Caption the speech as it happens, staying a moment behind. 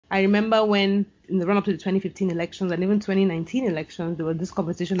I remember when in the run-up to the 2015 elections and even 2019 elections, there was this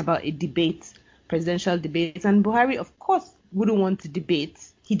conversation about a debate, presidential debate. And Buhari, of course, wouldn't want to debate.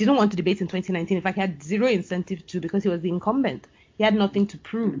 He didn't want to debate in 2019. In fact, he had zero incentive to because he was the incumbent. He had nothing to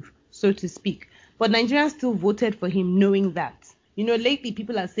prove, so to speak. But Nigerians still voted for him knowing that. Lately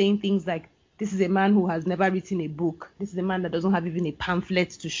people are saying things like, this is a man who has never written a book. This is a man that doesn't have even a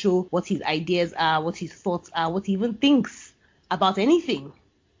pamphlet to show what his ideas are, what his thoughts are, what he even thinks about anything.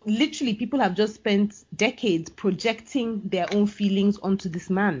 Literally, people have just spent decades projecting their own feelings onto this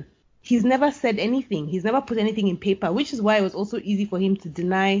man. He's never said anything. He's never put anything in paper, which is why it was also easy for him to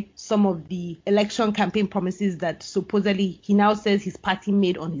deny some of the election campaign promises that supposedly he now says his party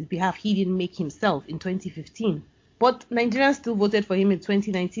made on his behalf. He didn't make himself in 2015. But Nigerians still voted for him in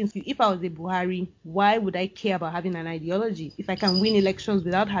 2019. So if I was a Buhari, why would I care about having an ideology if I can win elections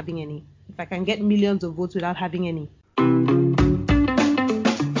without having any? If I can get millions of votes without having any?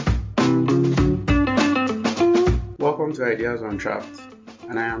 Welcome to Ideas Untrapped,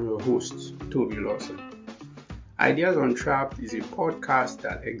 and I am your host, Tobi Lawson. Ideas Untrapped is a podcast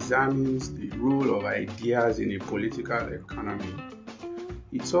that examines the role of ideas in a political economy.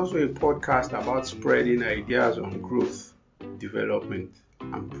 It's also a podcast about spreading ideas on growth, development,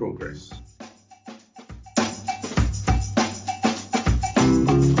 and progress.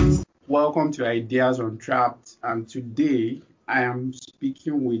 Welcome to Ideas Untrapped, and today I am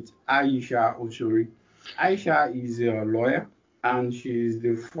speaking with Ayisha Osori. Ayisha is a lawyer, and she is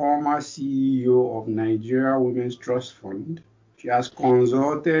the former CEO of Nigeria Women's Trust Fund. She has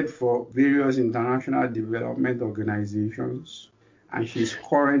consulted for various international development organizations, and she's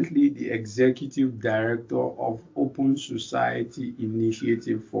currently the executive director of Open Society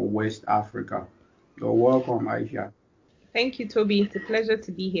Initiative for West Africa. You're welcome, Ayisha. Thank you, Tobi. It's a pleasure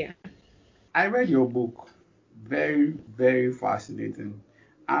to be here. I read your book. Very, very fascinating.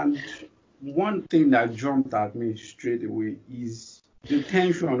 And one thing that jumped at me straight away is the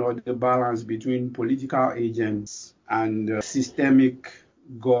tension or the balance between political agents and systemic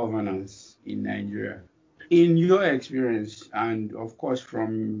governance in Nigeria. In your experience, and of course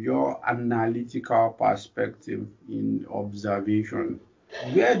from your analytical perspective in observation,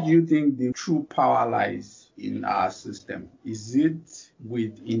 where do you think the true power lies in our system? Is it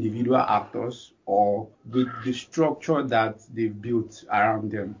with individual actors or with the structure that they've built around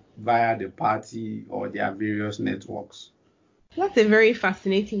them via the party or their various networks? That's a very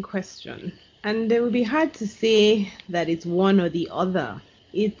fascinating question. And it would be hard to say that it's one or the other.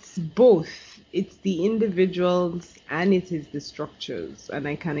 It's both. It's the individuals and it is the structures. And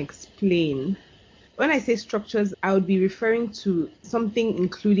I can explain. When I say structures, I would be referring to something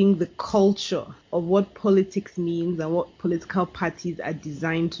including the culture of what politics means and what political parties are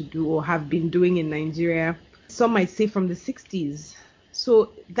designed to do or have been doing in Nigeria. Some might say from the 60s.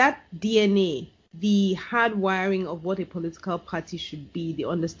 So that DNA, the hardwiring of what a political party should be, the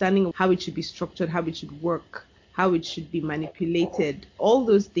understanding of how it should be structured, how it should work, how it should be manipulated, all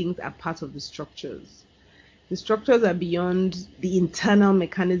those things are part of the structures. The structures are beyond the internal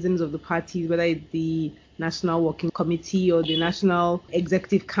mechanisms of the parties, whether it's the National Working Committee or the National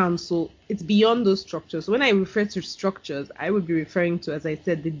Executive Council. It's beyond those structures. So when I refer to structures, I would be referring to, as I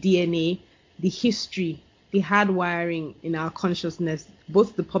said, the DNA, the history, the hardwiring in our consciousness,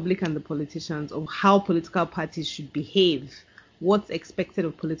 both the public and the politicians, of how political parties should behave, what's expected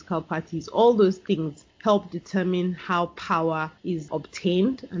of political parties. All those things help determine how power is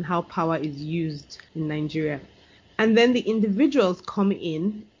obtained and how power is used in Nigeria. And then the individuals come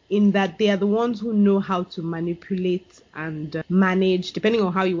in that they are the ones who know how to manipulate and manage, depending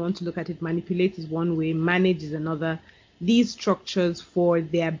on how you want to look at it. Manipulate is one way, manage is another. These structures for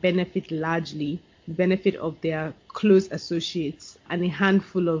their benefit, largely the benefit of their close associates and a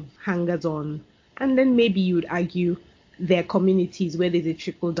handful of hangers-on. And then maybe you would argue their communities where there's a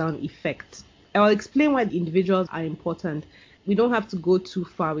trickle-down effect. I'll explain why the individuals are important. We don't have to go too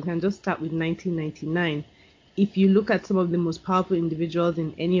far. We can just start with 1999. If you look at some of the most powerful individuals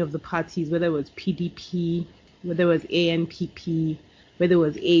in any of the parties, whether it was PDP, whether it was ANPP, whether it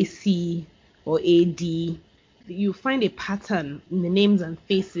was AC or AD, you find a pattern in the names and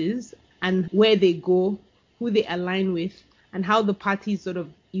faces and where they go, who they align with, and how the parties sort of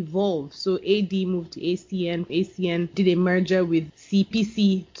evolve. So AD moved to ACN. ACN did a merger with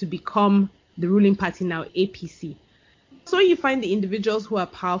CPC to become the ruling party, now APC. So you find the individuals who are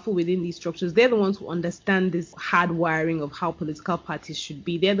powerful within these structures. They're the ones who understand this hardwiring of how political parties should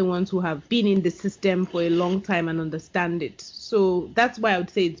be. They're the ones who have been in the system for a long time and understand it. So that's why I would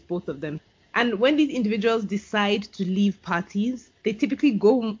say it's both of them. And when these individuals decide to leave parties, they typically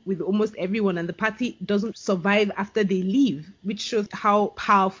go with almost everyone, and the party doesn't survive after they leave, which shows how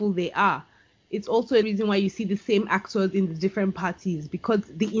powerful they are. It's also a reason why you see the same actors in the different parties, because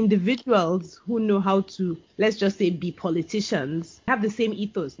the individuals who know how to, let's just say, be politicians, have the same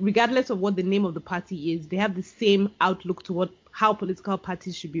ethos. Regardless of what the name of the party is, they have the same outlook to how political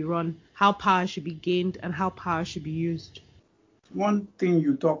parties should be run, how power should be gained, and how power should be used. One thing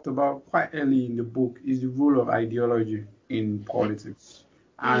you talked about quite early in the book is the role of ideology in politics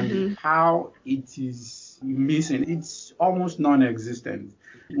and how it is missing. It's almost non-existent.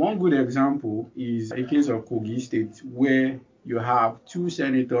 One good example is a case of Kogi State, where you have two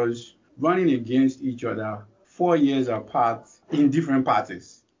senators running against each other 4 years apart in different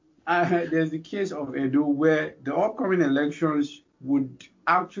parties. There's the case of Edo, where the upcoming elections would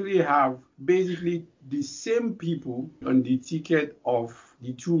actually have basically the same people on the ticket of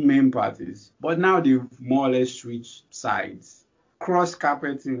the two main parties, but now they've more or less switched sides.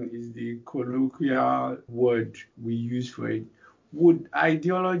 Cross-carpeting is the colloquial word we use for it. Would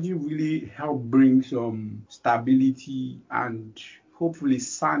ideology really help bring some stability and hopefully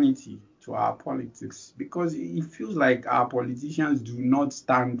sanity to our politics? Because it feels like our politicians do not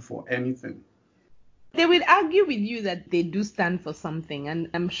stand for anything. They will argue with you that they do stand for something, and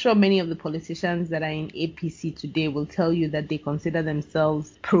I'm sure many of the politicians that are in APC today will tell you that they consider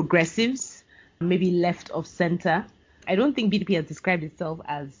themselves progressives, maybe left of center. I don't think BDP has described itself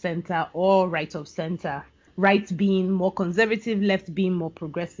as center or right of center, right being more conservative, left being more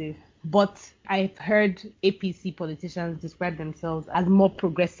progressive. But I've heard APC politicians describe themselves as more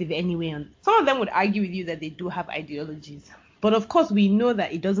progressive anyway, and some of them would argue with you that they do have ideologies. But of course, we know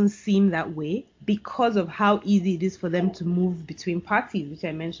that it doesn't seem that way because of how easy it is for them to move between parties, which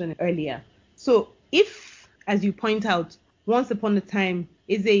I mentioned earlier. So if, as you point out, once upon a time,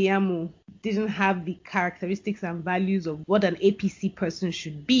 Ezeyamu didn't have the characteristics and values of what an APC person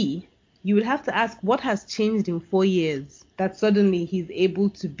should be, you would have to ask what has changed in 4 years that suddenly he's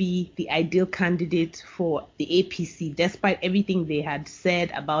able to be the ideal candidate for the APC, despite everything they had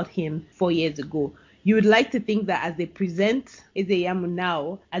said about him 4 years ago. You would like to think that as they present Ezeyamu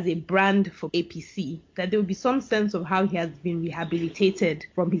now as a brand for APC, that there will be some sense of how he has been rehabilitated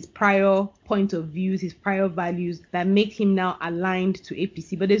from his prior point of views, his prior values that make him now aligned to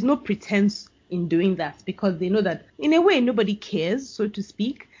APC. But there's no pretense in doing that because they know that in a way nobody cares, so to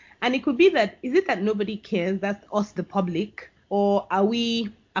speak. And it could be that, is it that nobody cares, that's us the public, or are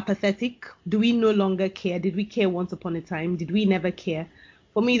we apathetic? Do we no longer care? Did we care once upon a time? Did we never care?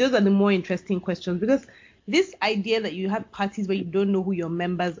 For me, those are the more interesting questions, because this idea that you have parties where you don't know who your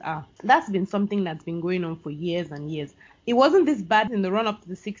members are, that's been something that's been going on for years and years. It wasn't this bad in the run-up to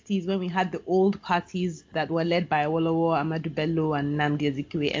the 60s when we had the old parties that were led by Awolowo, Ahmadu Bello, and Nnamdi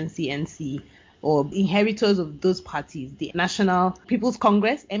Azikiwe, NCNC, or inheritors of those parties, the National People's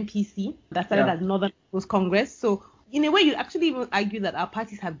Congress, NPC, that started as Northern People's Congress. So in a way, you actually even argue that our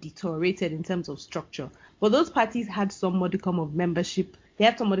parties have deteriorated in terms of structure. But those parties had some modicum of membership. They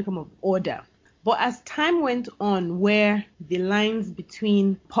had some modicum of order. But as time went on, where the lines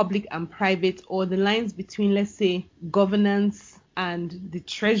between public and private, or the lines between, let's say, governance and the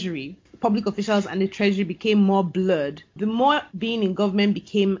treasury, public officials and the treasury became more blurred, the more being in government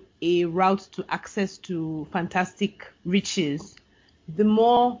became a route to access to fantastic riches, the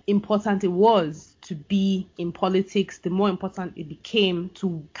more important it was to be in politics, the more important it became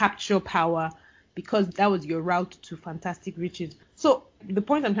to capture power, because that was your route to fantastic riches. So the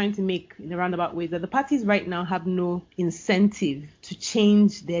point I'm trying to make in a roundabout way is that the parties right now have no incentive to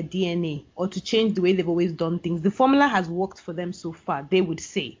change their DNA or to change the way they've always done things. The formula has worked for them so far, they would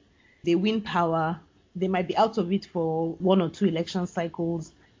say. They win power. They might be out of it for 1 or 2 election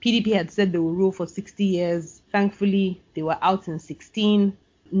cycles. PDP had said they will rule for 60 years. Thankfully, they were out in 16.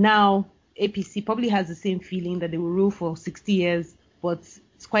 Now, APC probably has the same feeling that they will rule for 60 years, but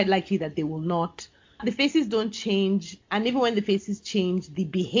it's quite likely that they will not. The faces don't change, and even when the faces change, the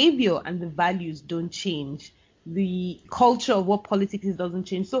behavior and the values don't change. The culture of what politics is doesn't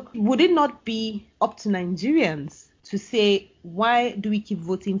change. So would it not be up to Nigerians to say, why do we keep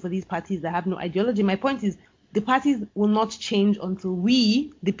voting for these parties that have no ideology? My point is, the parties will not change until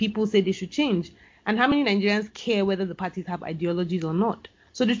we, the people, say they should change. And how many Nigerians care whether the parties have ideologies or not?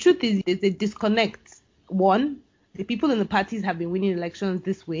 So the truth is, there's a disconnect. One, the people in the parties have been winning elections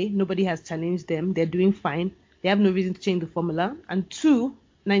this way. Nobody has challenged them. They're doing fine. They have no reason to change the formula. And two,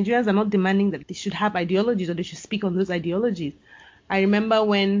 Nigerians are not demanding that they should have ideologies or they should speak on those ideologies. I remember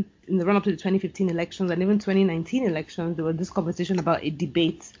when, in the run-up to the 2015 elections and even 2019 elections, there was this conversation about a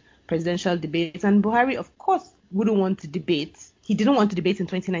debate, presidential debate. And Buhari, of course, wouldn't want to debate He didn't want to debate in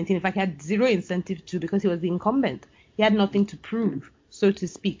 2019. In fact, he had zero incentive to, because he was the incumbent. He had nothing to prove, so to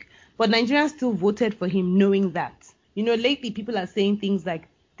speak. But Nigerians still voted for him knowing that. Lately people are saying things like,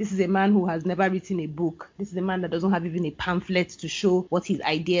 this is a man who has never written a book. This is a man that doesn't have even a pamphlet to show what his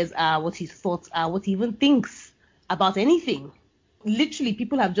ideas are, what his thoughts are, what he even thinks about anything. Literally,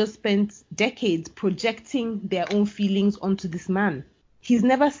 people have just spent decades projecting their own feelings onto this man. He's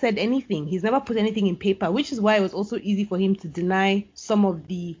never said anything. He's never put anything in paper, which is why it was also easy for him to deny some of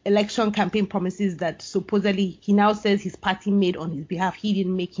the election campaign promises that supposedly he now says his party made on his behalf. He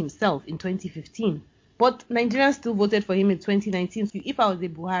didn't make himself in 2015. But Nigerians still voted for him in 2019. So if I was a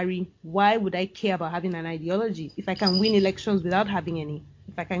Buhari, why would I care about having an ideology if I can win elections without having any?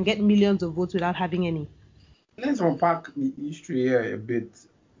 If I can get millions of votes without having any? Let's unpack the history here a bit.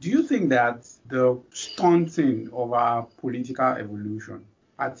 Do you think that the stunting of our political evolution,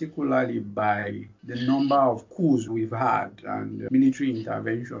 particularly by the number of coups we've had and military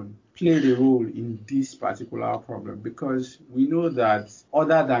intervention, played a role in this particular problem? Because we know that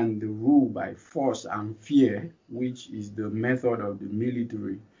other than the rule by force and fear, which is the method of the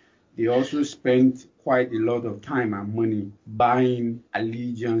military, they also spent quite a lot of time and money buying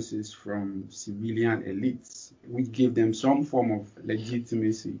allegiances from civilian elites, which gave them some form of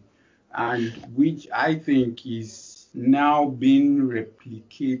legitimacy, and which I think is now being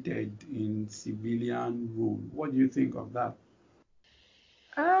replicated in civilian rule. What do you think of that?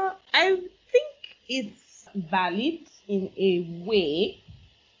 I think it's valid in a way,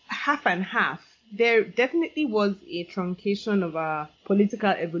 half and half. There definitely was a truncation of our political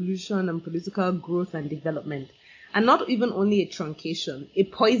evolution and political growth and development. And not even only a truncation, a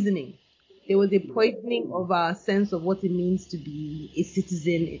poisoning. There was a poisoning of our sense of what it means to be a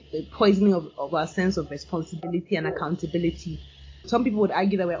citizen, a poisoning of our sense of responsibility and accountability. Some people would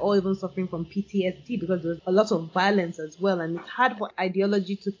argue that we're all even suffering from PTSD because there's a lot of violence as well. And it's hard for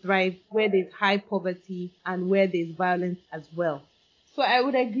ideology to thrive where there's high poverty and where there's violence as well. So I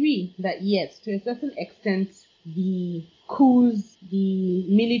would agree that yes, to a certain extent, the coups, the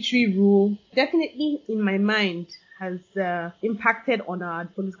military rule, definitely in my mind has impacted on our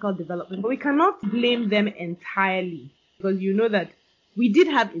political development. But we cannot blame them entirely because you know that we did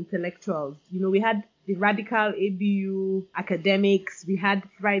have intellectuals. We had the radical ABU academics. We had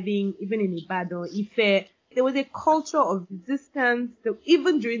thriving, even in Ibadan, Ife. There was a culture of resistance,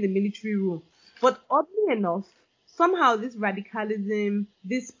 even during the military rule. But oddly enough, somehow this radicalism,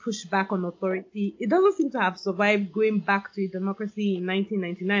 this pushback on authority, it doesn't seem to have survived going back to a democracy in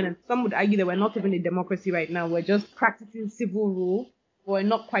 1999. And some would argue that we're not even a democracy right now. We're just practicing civil rule. We're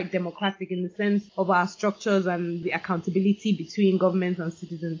not quite democratic in the sense of our structures and the accountability between governments and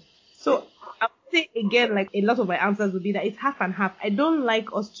citizens. So I would say, again, like a lot of my answers would be that it's half and half. I don't like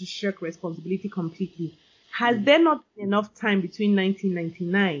us to shirk responsibility completely. Has there not been enough time between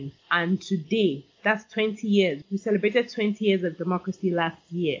 1999 and today? That's 20 years. We celebrated 20 years of democracy last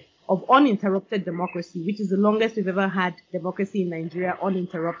year, of uninterrupted democracy, which is the longest we've ever had democracy in Nigeria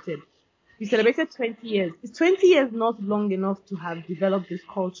uninterrupted. We celebrated 20 years. Is 20 years not long enough to have developed this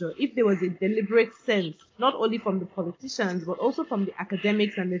culture? If there was a deliberate sense, not only from the politicians, but also from the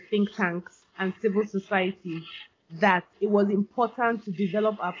academics and the think tanks and civil society, that it was important to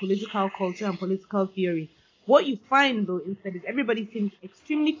develop our political culture and political theory. What you find, though, instead is everybody seems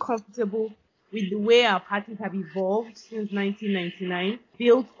extremely comfortable with the way our parties have evolved since 1999,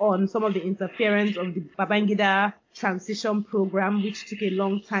 built on some of the interference of the Babangida transition program, which took a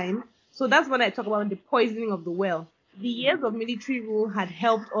long time. So that's when I talk about the poisoning of the well. The years of military rule had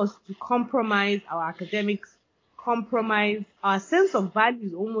helped us to compromise our academics, compromise our sense of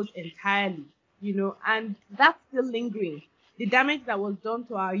values almost entirely, and that's still lingering. The damage that was done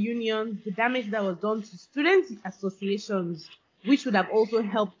to our unions, the damage that was done to student associations, which would have also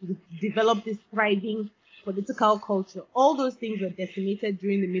helped to develop this thriving political culture. All those things were decimated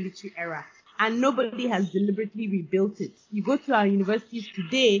during the military era, and nobody has deliberately rebuilt it. You go to our universities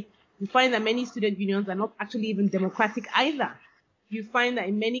today, you find that many student unions are not actually even democratic either. You find that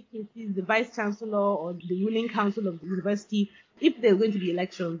in many cases, the vice chancellor or the ruling council of the university, if there's going to be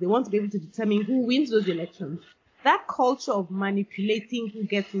elections, they want to be able to determine who wins those elections. That culture of manipulating who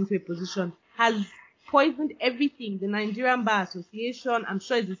gets into a position has poisoned everything. The Nigerian Bar Association, I'm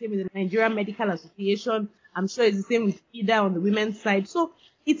sure it's the same with the Nigerian Medical Association. I'm sure it's the same with FIDA on the women's side. So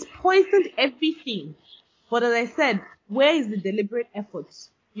it's poisoned everything. But as I said, where is the deliberate effort?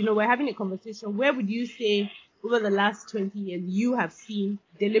 We're having a conversation. Where would you say over the last 20 years you have seen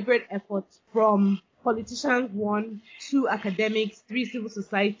deliberate effort from politicians, 1, 2 academics, 3 civil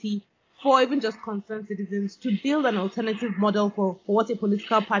society, 4 even just concerned citizens to build an alternative model for what a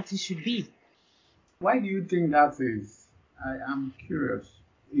political party should be? Why do you think that is? I am curious.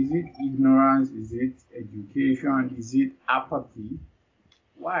 Is it ignorance? Is it education? Is it apathy?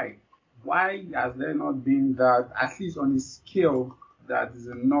 Why? Why has there not been that, at least on a scale that is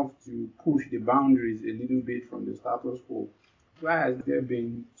enough to push the boundaries a little bit from the status quo? Why has there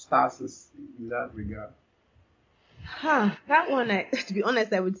been stasis in that regard? That one, to be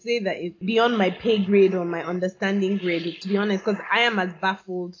honest, I would say that it's beyond my pay grade or my understanding grade, to be honest, because I am as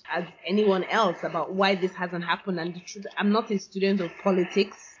baffled as anyone else about why this hasn't happened. And the truth, I'm not a student of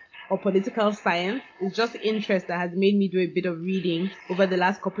politics or political science. It's just interest that has made me do a bit of reading over the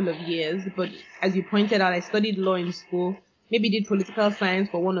last couple of years. But as you pointed out, I studied law in school, maybe did political science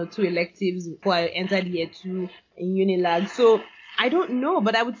for 1 or 2 electives before I entered year 2 in Unilag. So I don't know,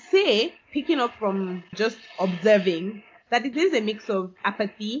 but I would say, picking up from just observing, that it is a mix of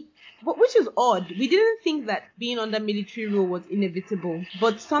apathy, but which is odd. We didn't think that being under military rule was inevitable,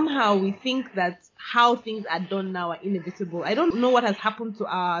 but somehow we think that how things are done now are inevitable. I don't know what has happened to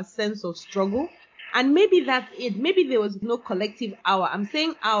our sense of struggle, and maybe that's it. Maybe there was no collective hour. I'm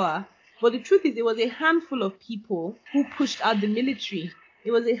saying hour, but the truth is it was a handful of people who pushed out the military.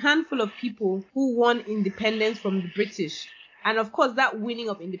 It was a handful of people who won independence from the British. And of course, that winning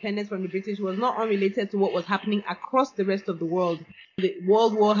of independence from the British was not unrelated to what was happening across the rest of the world. The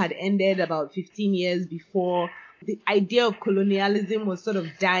World War had ended about 15 years before. The idea of colonialism was sort of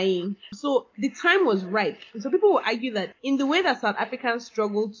dying. So the time was ripe. So people will argue that in the way that South Africans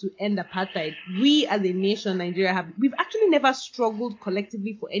struggled to end apartheid, we as a nation, Nigeria, we've actually never struggled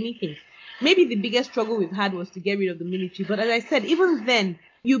collectively for anything. Maybe the biggest struggle we've had was to get rid of the military. But as I said, even then,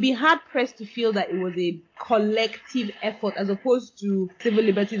 you'll be hard-pressed to feel that it was a collective effort as opposed to civil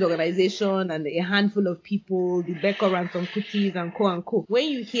liberties organization and a handful of people, the Beko Ransom Kutis and co and co. When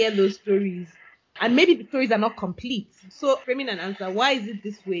you hear those stories, and maybe the stories are not complete, so framing an answer, why is it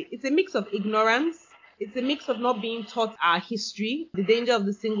this way? It's a mix of ignorance. It's a mix of not being taught our history, the danger of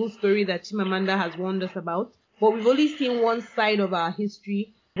the single story that Chimamanda has warned us about. But we've only seen one side of our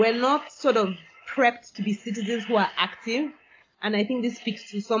history. We're not sort of prepped to be citizens who are active. And I think this speaks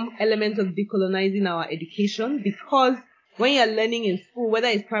to some element of decolonizing our education, because when you're learning in school, whether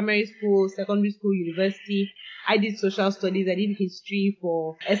it's primary school, secondary school, university, I did social studies, I did history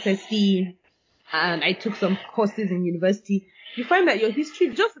for SSC, and I took some courses in university. You find that your history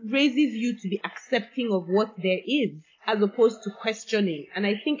just raises you to be accepting of what there is, as opposed to questioning. And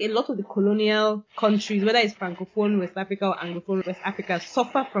I think a lot of the colonial countries, whether it's Francophone West Africa or Anglophone West Africa,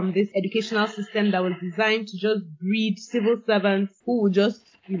 suffer from this educational system that was designed to just breed civil servants who will just,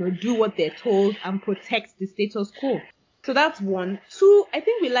 do what they're told and protect the status quo. So that's one. Two, I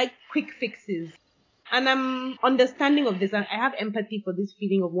think we like quick fixes. And I'm understanding of this, and I have empathy for this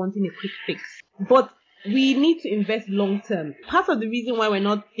feeling of wanting a quick fix. But we need to invest long term. Part of the reason why we're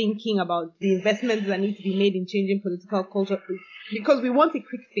not thinking about the investments that need to be made in changing political culture is because we want a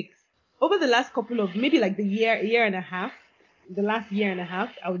quick fix. Over the last couple of, maybe like the last year and a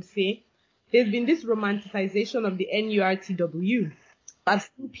half, I would say, there's been this romanticization of the NURTW. I've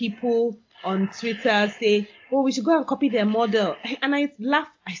seen people on Twitter say, oh, we should go and copy their model. And I laugh,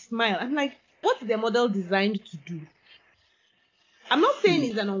 I smile. I'm like, what's their model designed to do? I'm not saying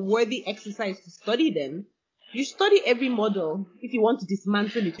it's an unworthy exercise to study them. You study every model if you want to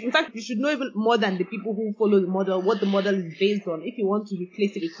dismantle it. In fact, you should know even more than the people who follow the model, what the model is based on, if you want to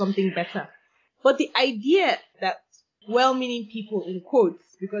replace it with something better. But the idea that well-meaning people, in quotes,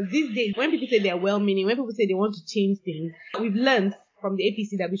 because these days, when people say they're well-meaning, when people say they want to change things, we've learned from the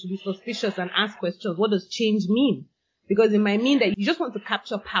APC that we should be suspicious and ask questions. What does change mean? Because it might mean that you just want to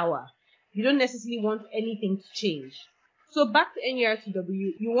capture power. You don't necessarily want anything to change. So back to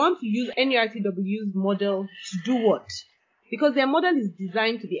NURTW, you want to use NURTW's model to do what? Because their model is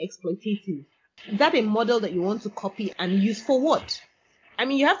designed to be exploitative. Is that a model that you want to copy and use for what? I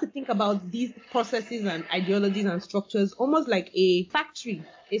mean, you have to think about these processes and ideologies and structures almost like a factory,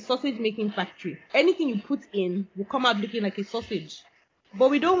 a sausage-making factory. Anything you put in will come out looking like a sausage. But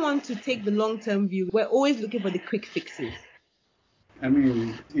we don't want to take the long-term view. We're always looking for the quick fixes. I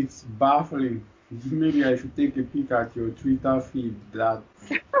mean, it's baffling. Maybe I should take a peek at your Twitter feed that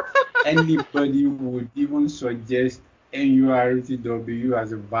anybody would even suggest NURTW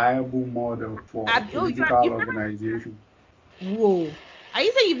as a viable model for political organization. Whoa. Are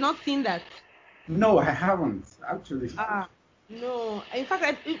you saying you've not seen that? No, I haven't, actually. No. In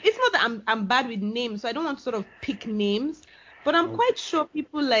fact, it's not that I'm bad with names, so I don't want to sort of pick names. But I'm quite sure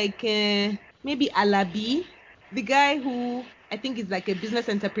people like maybe Alabi, the guy who I think is like a business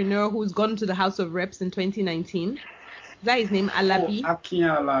entrepreneur who's gone to the House of Reps in 2019. Is that his name, Alabi? Akin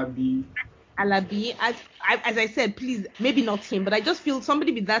Alabi. Alabi. As I said, please, maybe not him, but I just feel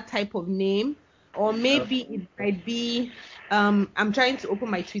somebody with that type of name Or maybe it might be, I'm trying to open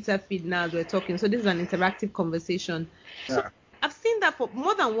my Twitter feed now as we're talking. So this is an interactive conversation. So Yeah. I've seen that for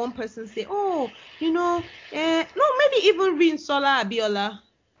more than one person say, oh, no, maybe even Rin Sola Abiola.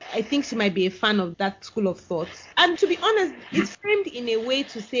 I think she might be a fan of that school of thought. And to be honest, it's framed in a way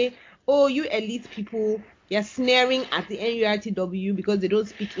to say, oh, you elite people, you're snaring at the NURTW because they don't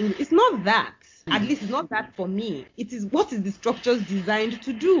speak English. It's not that. At least it's not that for me. It is what is the structures designed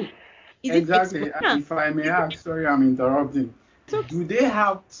to do? Is it Exactly. explain? If I may ask, sorry, I'm interrupting. Do they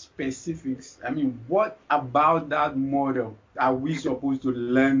have specifics? I mean, what about that model are we supposed to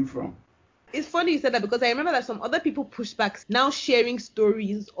learn from? It's funny you said that because I remember that some other people pushed back, now sharing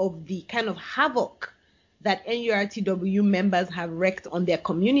stories of the kind of havoc that NURTW members have wreaked on their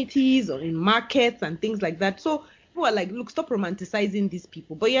communities or in markets and things like that. So people are like, look, stop romanticizing these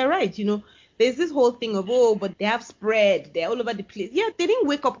people. But you're right, there's this whole thing of, oh, but they have spread. They're all over the place. Yeah, they didn't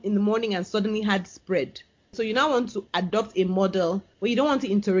wake up in the morning and suddenly had spread. So you now want to adopt a model where you don't want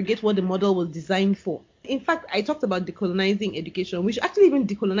to interrogate what the model was designed for. In fact, I talked about decolonizing education. We should actually even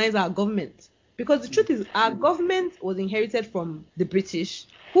decolonize our government. Because the truth is, our government was inherited from the British,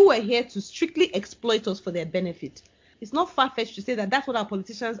 who were here to strictly exploit us for their benefit. It's not far-fetched to say that that's what our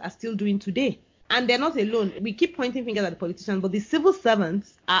politicians are still doing today. And they're not alone. We keep pointing fingers at the politicians, but the civil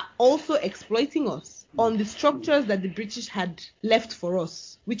servants are also exploiting us on the structures that the British had left for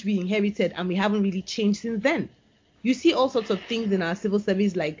us, which we inherited, and we haven't really changed since then. You see all sorts of things in our civil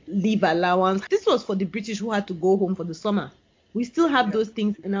service like leave allowance. This was for the British who had to go home for the summer. We still have those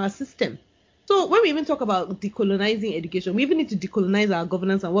things in our system. So when we even talk about decolonizing education, we even need to decolonize our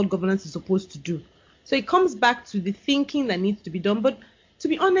governance and what governance is supposed to do. So it comes back to the thinking that needs to be done. But to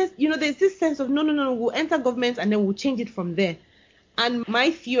be honest, there's this sense of no, we'll enter government and then we'll change it from there. And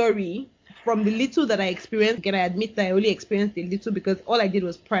my theory, from the little that I experienced, again, I admit that I only experienced a little because all I did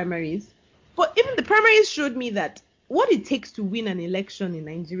was primaries. But even the primaries showed me that what it takes to win an election in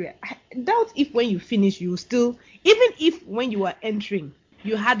Nigeria, I doubt if when you finish, you still, even if when you are entering,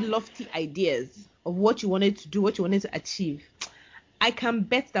 you had lofty ideas of what you wanted to do, what you wanted to achieve, I can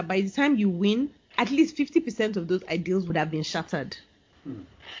bet that by the time you win, at least 50% of those ideals would have been shattered.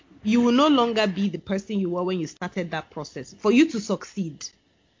 You will no longer be the person you were when you started that process for you to succeed.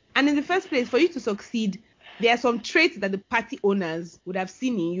 And in the first place, for you to succeed, there are some traits that the party owners would have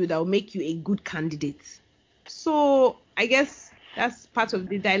seen in you that will make you a good candidate. So I guess that's part of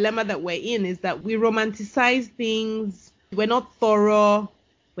the dilemma that we're in, is that we romanticize things. We're not thorough.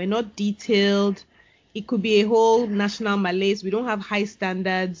 We're not detailed. It could be a whole national malaise. We don't have high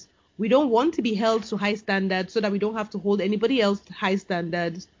standards. We don't want to be held to high standards so that we don't have to hold anybody else to high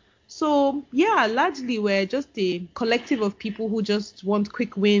standards. So, yeah, largely we're just a collective of people who just want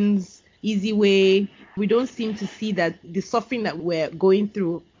quick wins, easy way. We don't seem to see that the suffering that we're going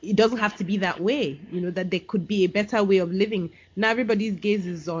through, it doesn't have to be that way, that there could be a better way of living. Now everybody's gaze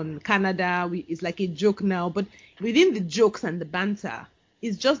is on Canada. It's like a joke now. But within the jokes and the banter,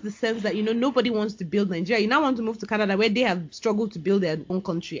 it's just the sense that, nobody wants to build Nigeria. You now want to move to Canada where they have struggled to build their own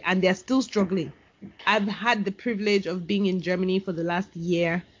country and they're still struggling. I've had the privilege of being in Germany for the last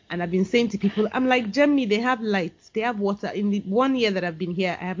year. And I've been saying to people, I'm like, Germany, they have lights, they have water. In the 1 year that I've been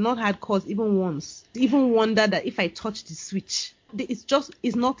here, I have not had cause even once to even wonder that if I touch the switch,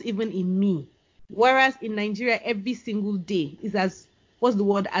 it's not even in me. Whereas in Nigeria, every single day is as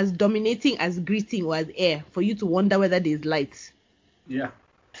dominating as greeting or as air for you to wonder whether there's light. Yeah.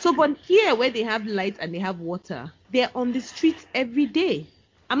 So, but here where they have light and they have water, they're on the streets every day.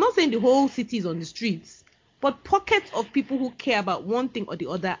 I'm not saying the whole city is on the streets, but pockets of people who care about one thing or the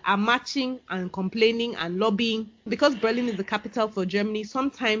other are marching and complaining and lobbying. Because Berlin is the capital for Germany,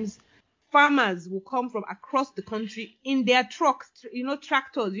 sometimes farmers will come from across the country in their trucks,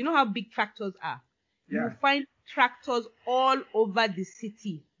 tractors. You know how big tractors are? Yeah. You will find tractors all over the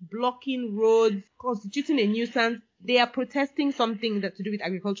city, blocking roads, constituting a nuisance. They are protesting something that to do with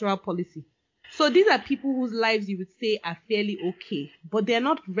agricultural policy. So these are people whose lives you would say are fairly okay, but they're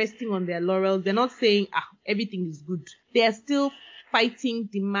not resting on their laurels. They're not saying, everything is good. They are still fighting,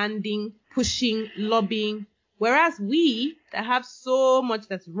 demanding, pushing, lobbying. Whereas we that have so much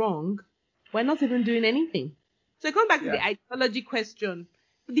that's wrong, we're not even doing anything. So it comes back to the ideology question.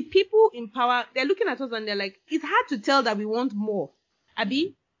 The people in power, they're looking at us and they're like, it's hard to tell that we want more.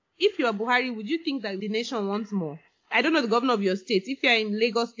 Abi, if you're Buhari, would you think that the nation wants more? I don't know the governor of your state. If you're in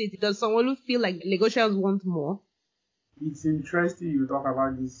Lagos State, does someone feel like Lagosians want more? It's interesting you talk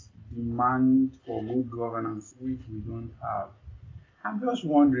about this demand for good governance, which we don't have. I'm just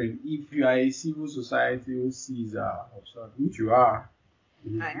wondering if you are a civil society Caesar of sorts, which you are,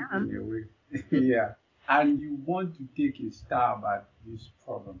 I am. in a way, yeah, and you want to take a stab at this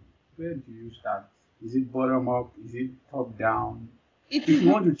problem, where do you start? Is it bottom up? Is it top down? It If is you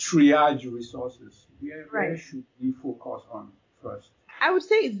want to triage resources, where right. should we focus on first? I would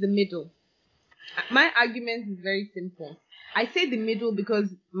say it's the middle. My argument is very simple. I say the middle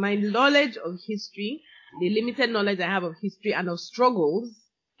because my knowledge of history, the limited knowledge I have of history and of struggles,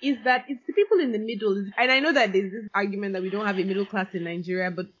 is that it's the people in the middle. And I know that there's this argument that we don't have a middle class in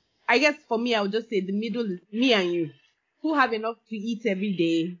Nigeria, but I guess for me, I would just say the middle is me and you, who have enough to eat every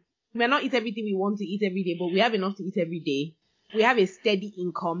day. We may not eat everything we want to eat every day, but we have enough to eat every day. We have a steady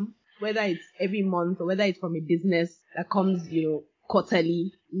income, whether it's every month or whether it's from a business that comes,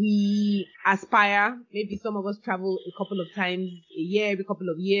 quarterly. We aspire, maybe some of us travel a couple of times a year, every couple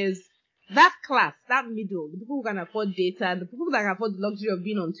of years. That class, that middle, the people who can afford data, the people that can afford the luxury of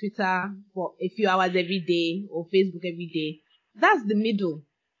being on Twitter for a few hours every day or Facebook every day, that's the middle.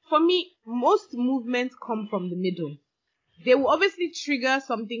 For me, most movements come from the middle. They will obviously trigger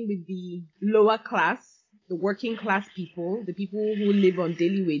something with the lower class, the working class people, the people who live on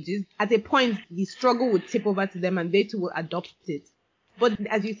daily wages. At a point, the struggle would tip over to them and they too will adopt it. But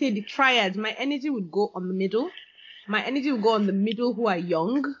as you say, the triad, my energy would go on the middle. My energy would go on the middle who are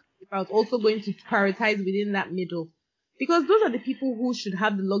young. If I was also going to prioritize within that middle. Because those are the people who should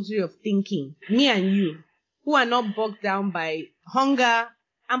have the luxury of thinking, me and you, who are not bogged down by hunger.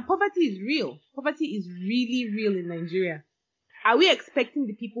 And poverty is real. Poverty is really real in Nigeria. Are we expecting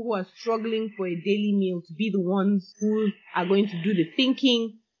the people who are struggling for a daily meal to be the ones who are going to do the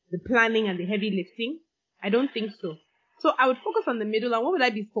thinking, the planning, and the heavy lifting? I don't think so. So I would focus on the middle. And what would I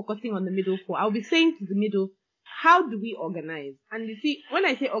be focusing on the middle for? I'll be saying to the middle, how do we organize? And you see, when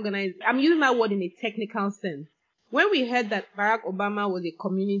I say organize, I'm using that word in a technical sense. When we heard that Barack Obama was a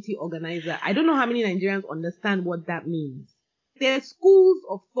community organizer, I don't know how many Nigerians understand what that means. There are schools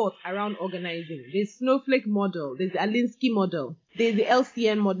of thought around organizing. There's Snowflake model. There's the Alinsky model. There's the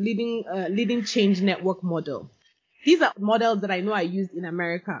LCN model, leading change network model. These are models that I know are used in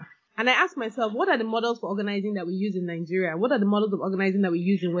America. And I ask myself, what are the models for organizing that we use in Nigeria? What are the models of organizing that we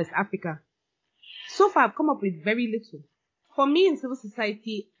use in West Africa? So far, I've come up with very little. For me in civil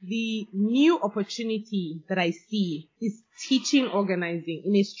society, the new opportunity that I see is teaching organizing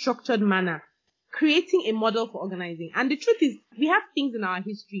in a structured manner, creating a model for organizing. And the truth is, we have things in our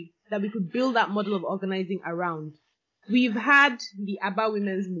history that we could build that model of organizing around. We've had the ABBA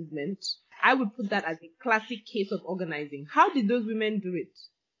women's movement. I would put that as a classic case of organizing. How did those women do it?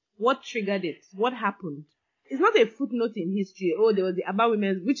 What triggered it? What happened? It's not a footnote in history. Oh, there was the ABBA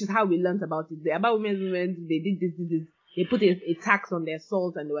women, which is how we learned about it. The ABBA women's movement, they did this. They put a tax on their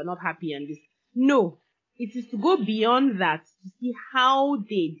salt and they were not happy and this. No, it is to go beyond that to see how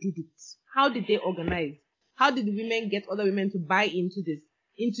they did it. How did they organize? How did the women get other women to buy into this?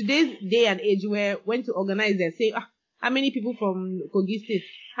 In today's day and age where when to organize, they say, how many people from Kogi State?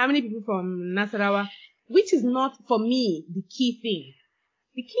 How many people from Nasarawa? Which is not, for me, the key thing.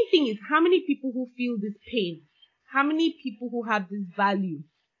 The key thing is how many people who feel this pain, how many people who have this value.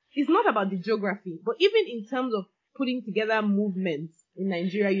 It's not about the geography, but even in terms of putting together movements in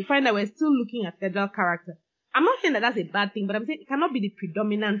Nigeria, you find that we're still looking at federal character. I'm not saying that that's a bad thing, but I'm saying it cannot be the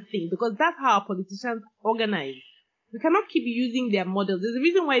predominant thing because that's how our politicians organize. We cannot keep using their models. There's a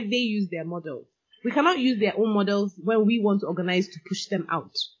reason why they use their models. We cannot use their own models when we want to organize to push them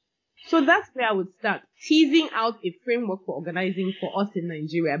out. So that's where I would start, teasing out a framework for organizing for us in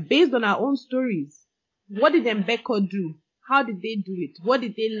Nigeria based on our own stories. What did Mbeko do? How did they do it? What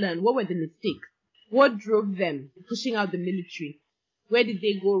did they learn? What were the mistakes? What drove them pushing out the military? Where did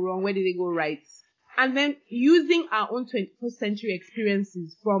they go wrong? Where did they go right? And then using our own 21st century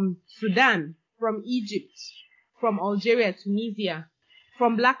experiences from Sudan, from Egypt, from Algeria, Tunisia,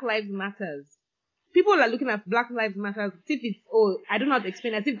 from Black Lives Matters. People are looking at Black Lives Matter as if it's, I don't know how to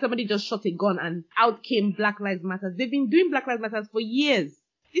explain it, as if somebody just shot a gun and out came Black Lives Matter. They've been doing Black Lives Matter for years.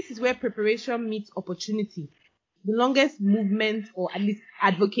 This is where preparation meets opportunity. The longest movement or at least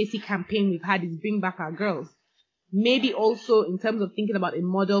advocacy campaign we've had is Bring Back Our Girls. Maybe also in terms of thinking about a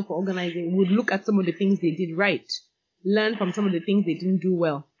model for organizing, we'd look at some of the things they did right, learn from some of the things they didn't do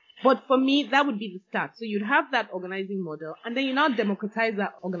well. But for me, that would be the start. So you'd have that organizing model, and then you now democratize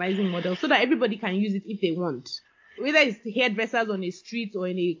that organizing model so that everybody can use it if they want. Whether it's hairdressers on a street or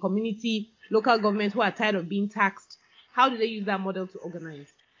in a community, local government who are tired of being taxed, how do they use that model to organize?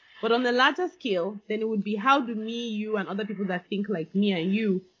 But on a larger scale, then it would be how do me, you, and other people that think like me and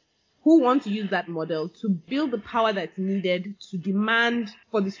you, who want to use that model to build the power that's needed to demand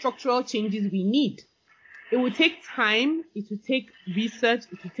for the structural changes we need. It will take time, it will take research,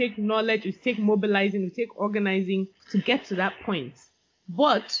 it will take knowledge, it will take mobilizing, it will take organizing to get to that point.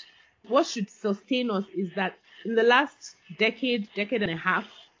 But what should sustain us is that in the last decade and a half,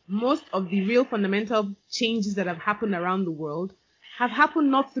 most of the real fundamental changes that have happened around the world have happened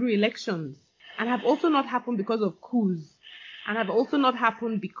not through elections, and have also not happened because of coups, and have also not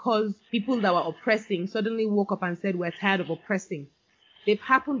happened because people that were oppressing suddenly woke up and said, we're tired of oppressing. They've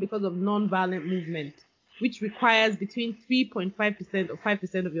happened because of non-violent movement, which requires between 3.5% or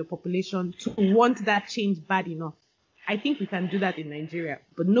 5% of your population to want that change bad enough. I think we can do that in Nigeria,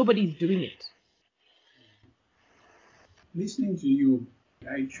 but nobody is doing it. Listening to you,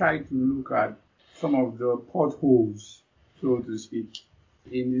 I try to look at some of the potholes, so to speak,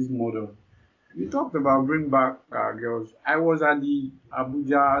 in this model. You talked about bring back our girls. I was at the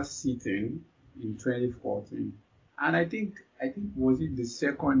Abuja sitting in 2014, and I think was it the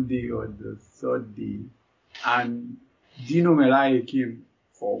second day or the third day, and Dino Melaye came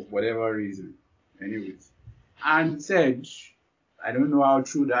for whatever reason, anyways, and said, I don't know how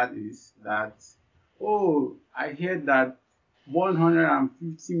true that is, that, oh, I heard that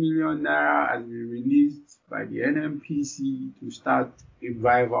 150 million naira has been released by the NMPC to start a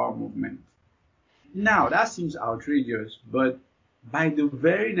rival movement. Now, that seems outrageous, but by the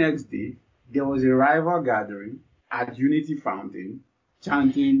very next day, there was a rival gathering at Unity Fountain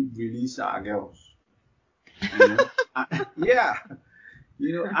chanting, release our girls. Yeah,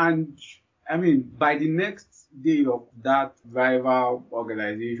 and I mean, by the next day of that rival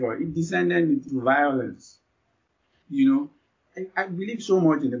organization, it descended into violence. I believe so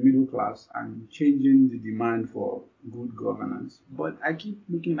much in the middle class and changing the demand for good governance, but I keep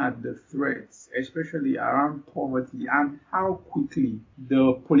looking at the threats, especially around poverty, and how quickly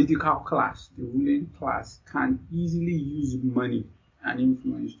the political class, the ruling class, can easily use money and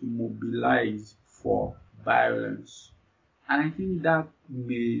influence to mobilize for violence. And I think that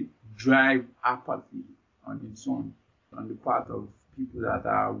may drive apathy on its own, on the part of people that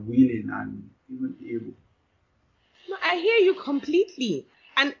are willing and even able. No, I hear you completely.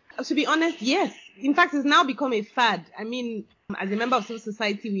 And to be honest, yes. In fact, it's now become a fad. I mean, as a member of civil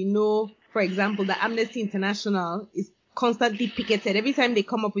society, we know, for example, that Amnesty International is constantly picketed. Every time they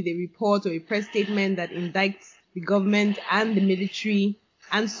come up with a report or a press statement that indicts the government and the military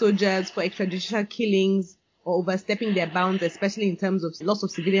and soldiers for extrajudicial killings or overstepping their bounds, especially in terms of loss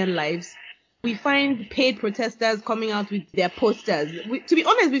of civilian lives, we find paid protesters coming out with their posters. To be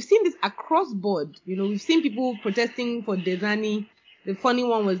honest, we've seen this across board. We've seen people protesting for Dezani. The funny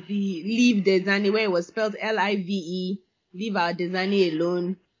one was the Leave Dezani, where it was spelled Live, leave our Dezani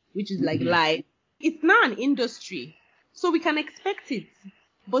alone, which is like lie. It's now an industry, so we can expect it.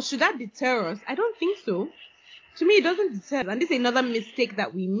 But should that deter us? I don't think so. To me, it doesn't deter. And this is another mistake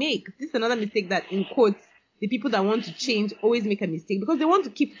that we make. This is another mistake that, in quotes, the people that want to change always make a mistake because they want to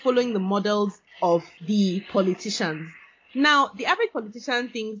keep following the models of the politicians. Now, the average politician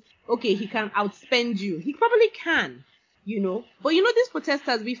thinks, okay, he can outspend you. He probably can, But these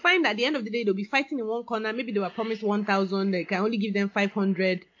protesters, we find at the end of the day, they'll be fighting in one corner. Maybe they were promised 1,000. They can only give them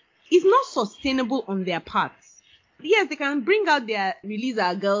 500. It's not sustainable on their parts. Yes, they can bring out their release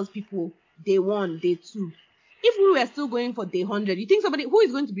our girls people day 1, day 2. If we were still going for day 100, you think somebody who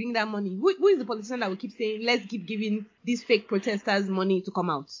is going to bring that money? Who is the politician that will keep saying, let's keep giving these fake protesters money to come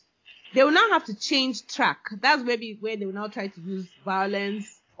out? They will now have to change track. That's where they will now try to use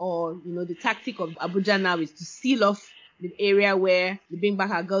violence or, the tactic of Abuja now is to seal off the area where the Bring Back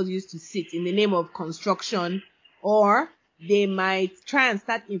Our Girls used to sit in the name of construction, or they might try and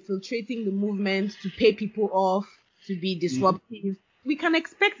start infiltrating the movement to pay people off, to be disruptive. We can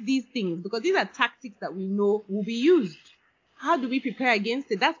expect these things because these are tactics that we know will be used. How do we prepare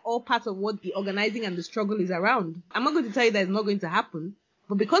against it? That's all part of what the organizing and the struggle is around. I'm not going to tell you that it's not going to happen,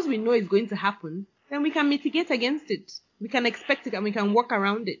 but because we know it's going to happen, then we can mitigate against it. We can expect it and we can work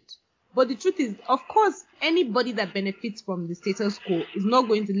around it. But the truth is, of course, anybody that benefits from the status quo is not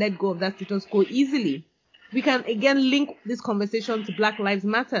going to let go of that status quo easily. We can again link this conversation to Black Lives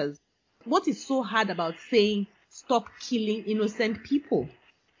Matter. What is so hard about saying stop killing innocent people?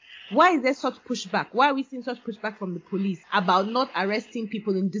 Why is there such pushback? Why are we seeing such pushback from the police about not arresting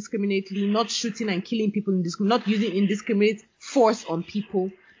people indiscriminately, not shooting and killing people not using indiscriminate force on people?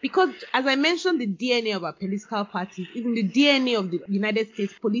 Because, as I mentioned, the DNA of our political parties is in the DNA of the United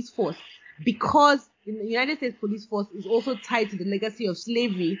States Police Force, because the United States Police Force is also tied to the legacy of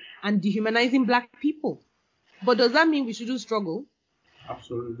slavery and dehumanizing Black people. But does that mean we shouldn't struggle?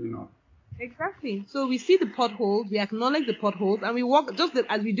 Absolutely not. Exactly. So we see the potholes, we acknowledge the potholes, and we walk just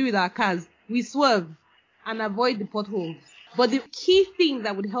as we do with our cars. We swerve and avoid the potholes. But the key thing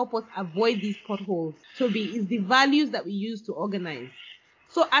that would help us avoid these potholes, Tobi, is the values that we use to organize.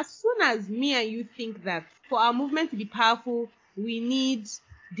 So as soon as me and you think that for our movement to be powerful, we need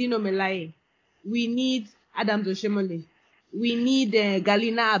Dino Melaye, we need Adams Oshomole, We need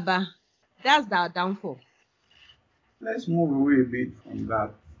Galina Abba. That's our downfall. Let's move away a bit from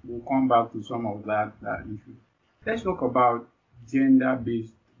that. We'll come back to some of that issue. Let's talk about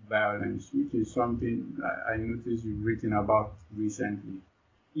gender-based violence, which is something that I noticed you've written about recently.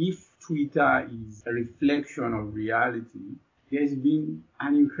 If Twitter is a reflection of reality, there's been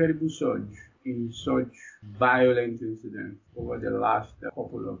an incredible surge in such violent incidents over the last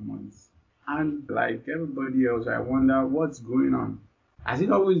couple of months. And like everybody else, I wonder what's going on. Has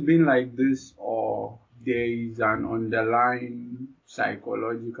it always been like this, or there is an underlying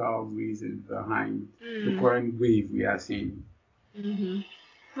psychological reason behind the current wave we are seeing?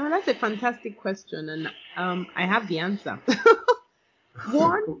 Well, that's a fantastic question, and I have the answer.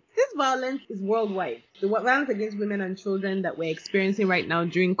 One, this violence is worldwide. The violence against women and children that we're experiencing right now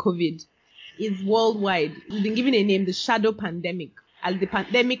during COVID is worldwide. We've been given a name, the shadow pandemic. As the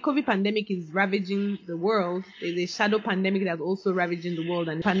COVID pandemic is ravaging the world, there's a shadow pandemic that's also ravaging the world,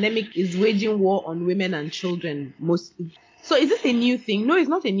 and the pandemic is waging war on women and children mostly. So is this a new thing? No, it's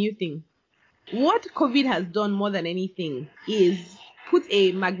not a new thing. What COVID has done more than anything is put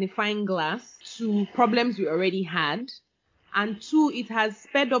a magnifying glass to problems we already had, and two, it has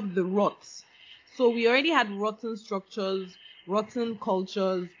sped up the rot. So we already had rotten structures, rotten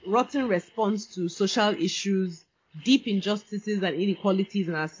cultures, rotten response to social issues, deep injustices and inequalities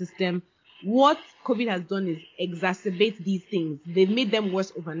in our system. What COVID has done is exacerbate these things. They've made them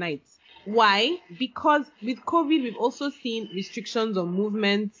worse overnight. Why? Because with COVID, we've also seen restrictions on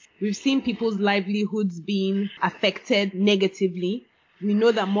movements. We've seen people's livelihoods being affected negatively. We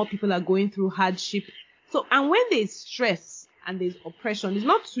know that more people are going through hardship. So, and when there's stress and there's oppression, it's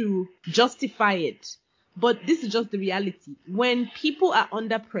not to justify it, but this is just the reality. When people are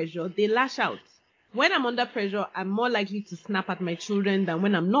under pressure, they lash out. When I'm under pressure, I'm more likely to snap at my children than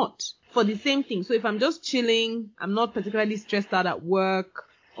when I'm not, for the same thing. So if I'm just chilling, I'm not particularly stressed out at work,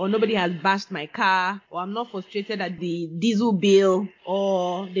 or nobody has bashed my car, or I'm not frustrated at the diesel bill,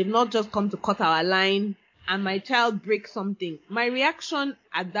 or they've not just come to cut our line, and my child breaks something, my reaction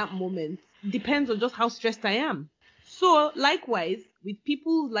at that moment depends on just how stressed I am. So likewise, with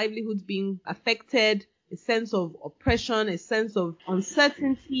people's livelihoods being affected, a sense of oppression, a sense of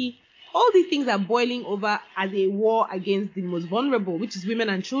uncertainty, all these things are boiling over as a war against the most vulnerable, which is women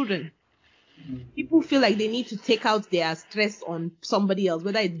and children. People feel like they need to take out their stress on somebody else,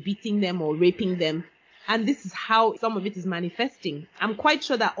 whether it's beating them or raping them. And this is how some of it is manifesting. I'm quite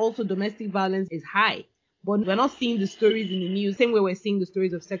sure that also domestic violence is high, but we're not seeing the stories in the news, same way we're seeing the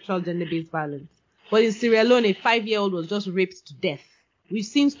stories of sexual gender-based violence. But in Sierra Leone, a 5-year-old was just raped to death. We've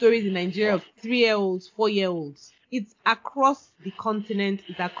seen stories in Nigeria of 3-year-olds, 4-year-olds. It's across the continent,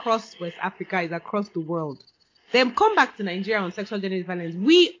 it's across West Africa, it's across the world. Then come back to Nigeria on sexual gender-based violence.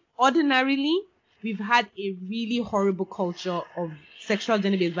 We've had a really horrible culture of sexual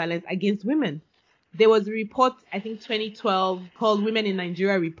gender-based violence against women. There was a report, I think 2012, called Women in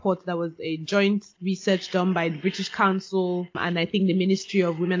Nigeria Report, that was a joint research done by the British Council and I think the Ministry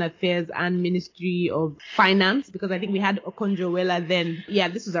of Women Affairs and Ministry of Finance, because I think we had Okonjo-Iweala then. Yeah,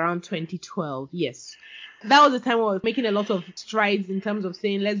 this was around 2012, yes. That was the time we were making a lot of strides in terms of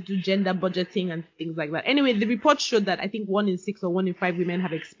saying, let's do gender budgeting and things like that. Anyway, the report showed that I think 1 in 6 or 1 in 5 women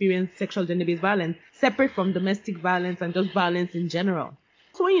have experienced sexual gender-based violence, separate from domestic violence and just violence in general.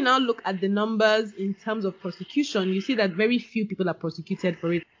 So when you now look at the numbers in terms of prosecution, you see that very few people are prosecuted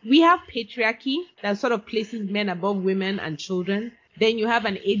for it. We have patriarchy that sort of places men above women and children. Then you have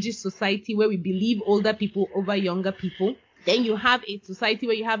an ageist society where we believe older people over younger people. Then you have a society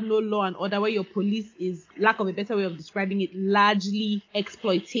where you have no law and order, where your police is, lack of a better way of describing it, largely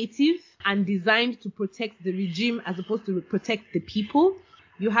exploitative and designed to protect the regime as opposed to protect the people.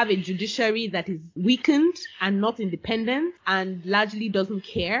 You have a judiciary that is weakened and not independent and largely doesn't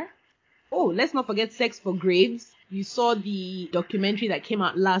care. Oh, let's not forget sex for grades. You saw the documentary that came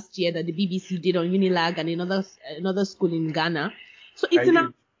out last year that the BBC did on Unilag and another school in Ghana. So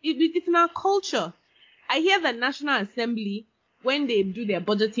it's in our culture. I hear that National Assembly, when they do their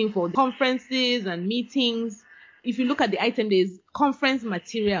budgeting for conferences and meetings, if you look at the item, there's conference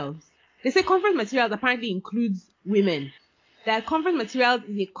materials. They say conference materials apparently includes women. That conference materials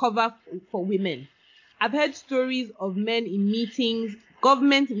is a cover for women. I've heard stories of men in meetings,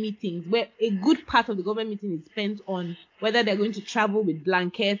 government meetings, where a good part of the government meeting is spent on whether they're going to travel with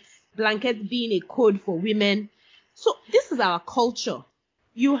blankets being a code for women. So this is our culture.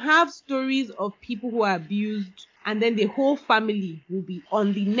 You have stories of people who are abused, and then the whole family will be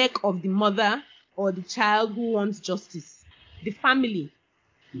on the neck of the mother or the child who wants justice. The family.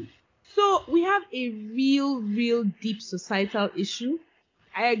 So we have a real deep societal issue.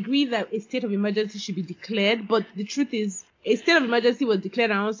 I agree that a state of emergency should be declared, but the truth is A state of emergency was declared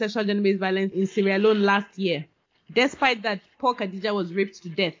around sexual gender-based violence in Sierra Leone last year. Despite that, poor Khadija was raped to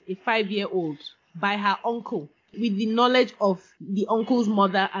death, a 5-year-old, by her uncle, with the knowledge of the uncle's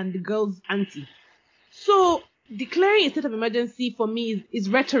mother and the girl's auntie. So, declaring a state of emergency for me is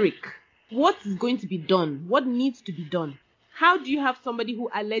rhetoric. What is going to be done? What needs to be done? How do you have somebody who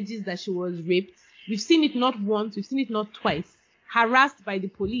alleges that she was raped? We've seen it not once, we've seen it not twice, harassed by the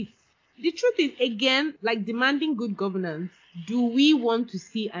police. The truth is, again, like demanding good governance, do we want to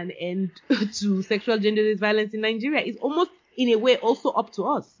see an end to sexual gender-based violence in Nigeria? It's almost, in a way, also up to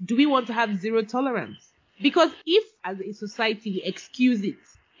us. Do we want to have zero tolerance? Because if, as a society, we excuse it,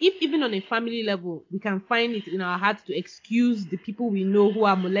 if even on a family level, we can find it in our hearts to excuse the people we know who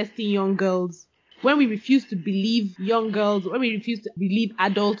are molesting young girls, when we refuse to believe young girls, when we refuse to believe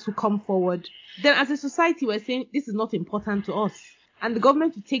adults who come forward, then as a society, we're saying this is not important to us. And the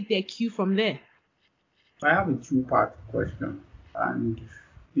government will take their cue from there. I have a two-part question, and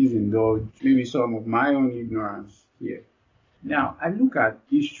please indulge maybe some of my own ignorance here. Now, I look at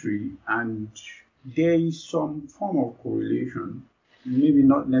history, and there is some form of correlation, maybe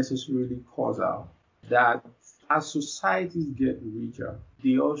not necessarily causal, that as societies get richer,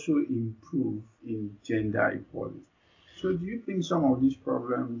 they also improve in gender equality. So do you think some of these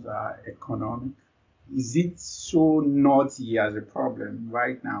problems are economic? Is it so naughty as a problem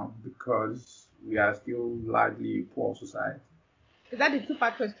right now because we are still largely a poor society? Is that the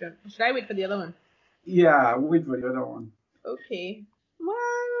two-part question? Should I wait for the other one? Yeah, wait for the other one. Okay.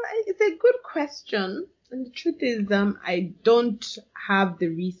 Well, it's a good question. And the truth is, I don't have the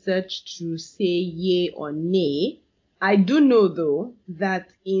research to say yay or nay. I do know, though, that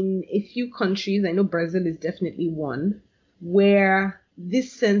in a few countries, I know Brazil is definitely one, where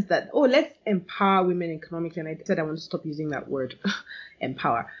this sense that, oh, let's empower women economically, and I said I want to stop using that word,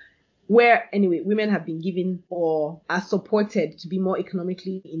 empower, where, anyway, women have been given or are supported to be more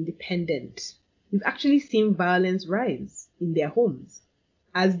economically independent. We've actually seen violence rise in their homes,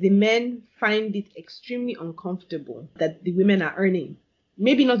 as the men find it extremely uncomfortable that the women are earning.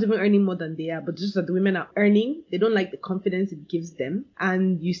 Maybe not even earning more than they are, but just that the women are earning. They don't like the confidence it gives them.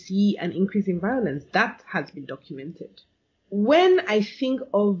 And you see an increase in violence. That has been documented. When I think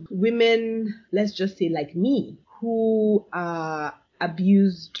of women, let's just say like me, who are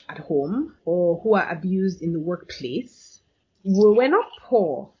abused at home or who are abused in the workplace, we're not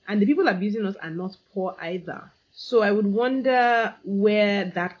poor. And the people abusing us are not poor either. So I would wonder where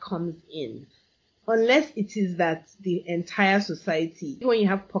that comes in. Unless it is that the entire society, when you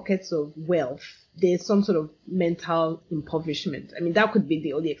have pockets of wealth, there's some sort of mental impoverishment. I mean, that could be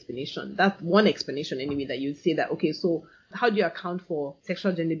the only explanation. That's one explanation anyway, that you'd say that, okay, so how do you account for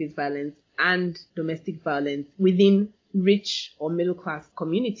sexual gender-based violence and domestic violence within rich or middle-class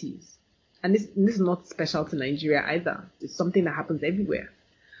communities? And this is not special to Nigeria either. It's something that happens everywhere.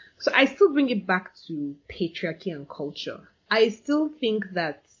 So I still bring it back to patriarchy and culture. I still think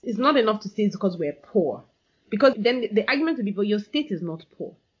that it's not enough to say it's because we're poor. Because then the argument would be, but your state is not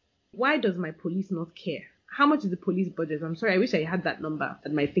poor. Why does my police not care? How much is the police budget? I'm sorry, I wish I had that number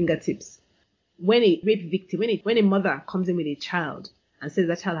at my fingertips. When a rape victim, when a mother comes in with a child and says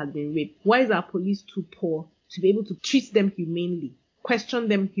that child has been raped, why is our police too poor to be able to treat them humanely, question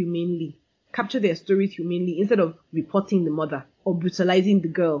them humanely, capture their stories humanely, instead of reporting the mother or brutalizing the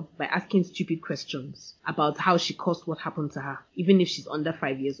girl by asking stupid questions about how she caused what happened to her, even if she's under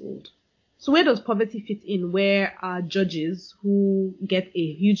 5 years old? So where does poverty fit in, where our judges who get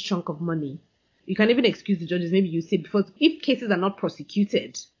a huge chunk of money, you can even excuse the judges, maybe you say, before, if cases are not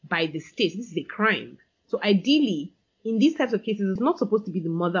prosecuted by the state, this is a crime. So ideally, in these types of cases, it's not supposed to be the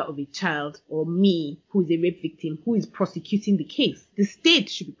mother of a child or me, who is a rape victim, who is prosecuting the case. The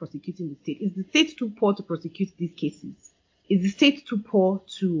state should be prosecuting the state. Is the state too poor to prosecute these cases? Is the state too poor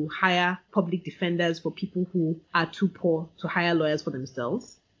to hire public defenders for people who are too poor to hire lawyers for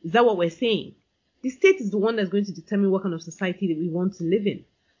themselves? Is that what we're saying? The state is the one that's going to determine what kind of society that we want to live in.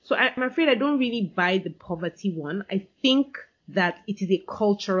 So I'm afraid I don't really buy the poverty one. I think that it is a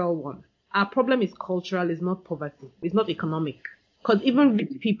cultural one. Our problem is cultural, it's not poverty. It's not economic. Because even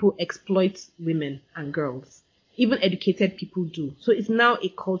rich people exploit women and girls. Even educated people do. So it's now a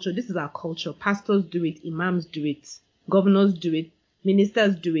culture. This is our culture. Pastors do it. Imams do it. Governors do it.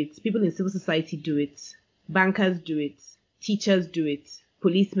 Ministers do it. People in civil society do it. Bankers do it. Teachers do it.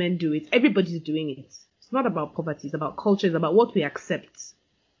 Policemen do it. Everybody's doing it. It's not about poverty. It's about culture. It's about what we accept.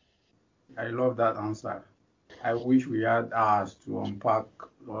 I love that answer. I wish we had hours to unpack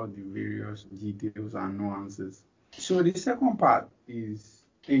all the various details and nuances. So the second part is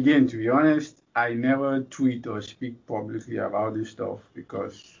Again, to be honest, I never tweet or speak publicly about this stuff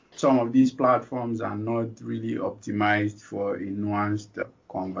because some of these platforms are not really optimized for a nuanced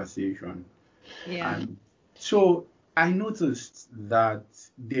conversation. Yeah. And so I noticed that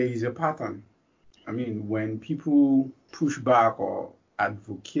there is a pattern. I mean, when people push back or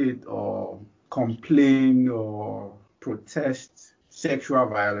advocate or complain or protest sexual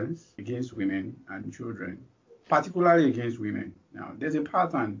violence against women and children, particularly against women, now there's a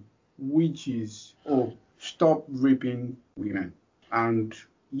pattern which is, oh, stop raping women. And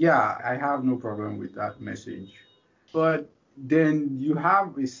yeah, I have no problem with that message. But then you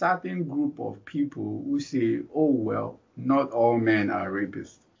have a certain group of people who say, oh, well, not all men are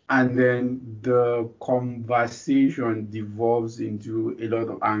rapists. And then the conversation devolves into a lot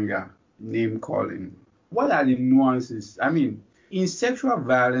of anger, name calling. What are the nuances? I mean, in sexual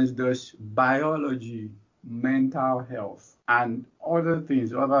violence, there's biology, mental health, and other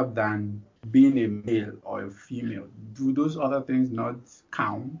things other than being a male or a female. Do those other things not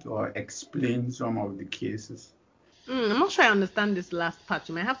count or explain some of the cases? I'm not sure I understand this last part.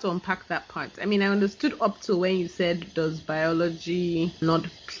 You might have to unpack that part. I mean, I understood up to when you said, does biology not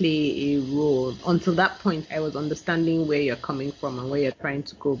play a role? Until that point, I was understanding where you're coming from and where you're trying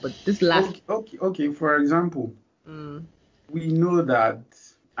to go. But this last... Okay. For example, we know that,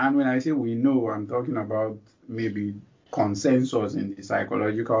 and when I say we know, I'm talking about maybe consensus in the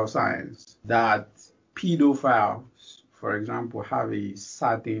psychological science, that pedophiles, for example, have a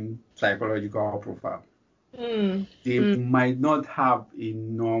certain psychological profile. They might not have a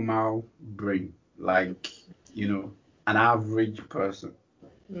normal brain, like, an average person.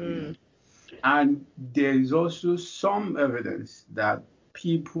 And there is also some evidence that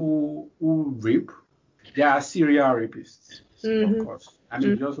people who rape, they are serial rapists, of course. I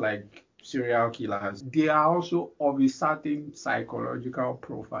mean, just like serial killers, they are also of a certain psychological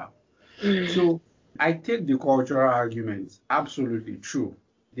profile. So I take the cultural argument absolutely true.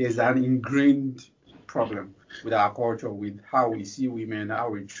 There's an ingrained problem with our culture, with how we see women, how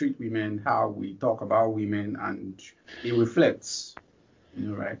we treat women, how we talk about women, and it reflects,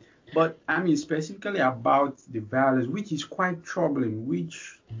 right? But I mean, specifically about the violence, which is quite troubling,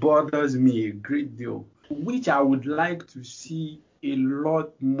 which bothers me a great deal, which I would like to see a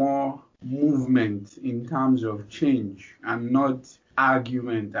lot more movement in terms of change and not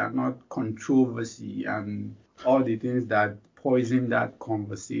argument and not controversy and all the things that poison that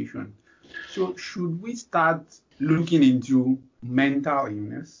conversation. So should we start looking into mental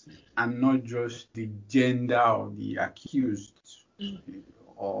illness and not just the gender of the accused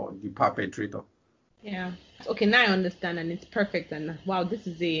or the perpetrator? Yeah. Okay, now I understand, and it's perfect. And wow, this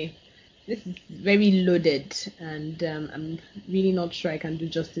is very loaded, and I'm really not sure I can do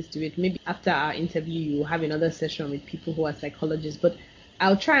justice to it. Maybe after our interview, you will have another session with people who are psychologists, but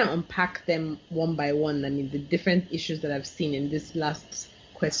I'll try and unpack them one by one. I mean, the different issues that I've seen in this last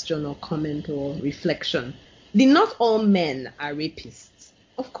question or comment or reflection. Not all men are rapists.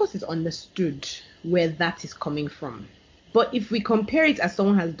 Of course, it's understood where that is coming from. But if we compare it, as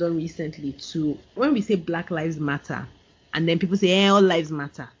someone has done recently, to when we say Black Lives Matter, and then people say, all lives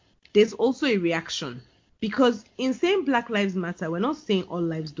matter, there's also a reaction. Because in saying Black Lives Matter, we're not saying all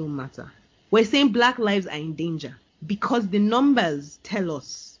lives don't matter. We're saying Black lives are in danger because the numbers tell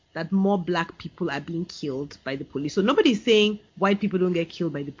us that more Black people are being killed by the police. So nobody's saying white people don't get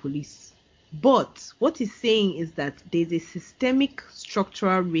killed by the police. But what it's saying is that there's a systemic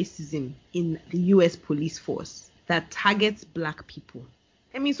structural racism in the US police force that targets Black people.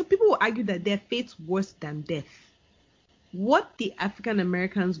 I mean, so people will argue that their fate's worse than death. What the African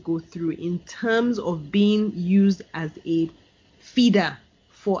Americans go through in terms of being used as a feeder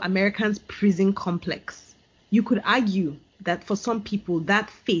for Americans' prison complex, you could argue that for some people that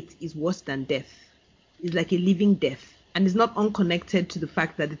fate is worse than death. It's like a living death, and it's not unconnected to the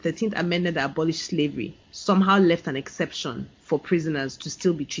fact that the 13th Amendment that abolished slavery somehow left an exception for prisoners to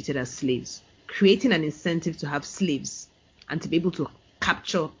still be treated as slaves, creating an incentive to have slaves and to be able to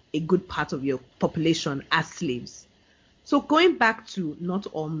capture a good part of your population as slaves. So going back to not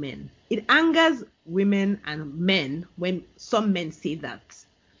all men, it angers women and men when some men say that.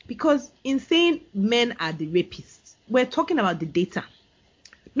 Because in saying men are the rapists, we're talking about the data.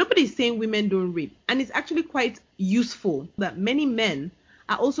 Nobody's saying women don't rape. And it's actually quite useful that many men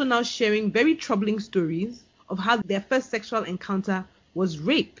are also now sharing very troubling stories of how their first sexual encounter was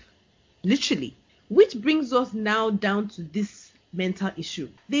rape. Literally. Which brings us now down to this mental issue.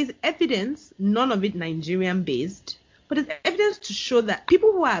 There's evidence, none of it Nigerian based, but there's evidence to show that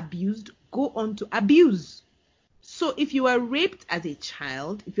people who are abused go on to abuse. So if you are raped as a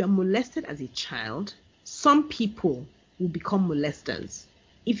child, if you are molested as a child, some people will become molesters.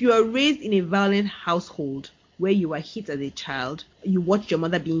 If you are raised in a violent household where you were hit as a child, you watched your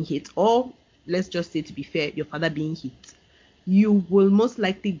mother being hit, or let's just say, to be fair, your father being hit, you will most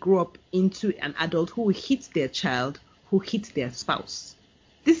likely grow up into an adult who will hit their child, who hits their spouse.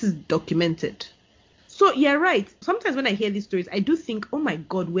 This is documented. So you're right. Sometimes when I hear these stories, I do think, oh my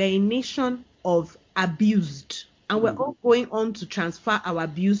God, we're a nation of abused, and we're all going on to transfer our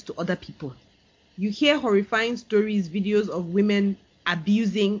abuse to other people. You hear horrifying stories, videos of women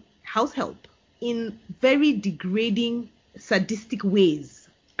abusing house help in very degrading, sadistic ways.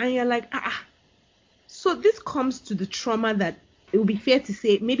 And you're like, So this comes to the trauma that it would be fair to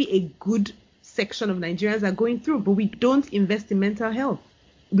say maybe a good section of Nigerians are going through, but we don't invest in mental health.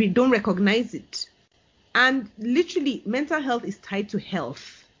 We don't recognize it. And literally, mental health is tied to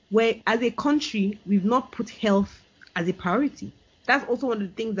health, where as a country, we've not put health as a priority. That's also one of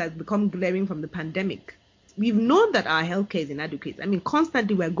the things that's become glaring from the pandemic. We've known that our healthcare is inadequate. I mean,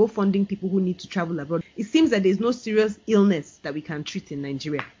 constantly we're go-funding people who need to travel abroad. It seems that there's no serious illness that we can treat in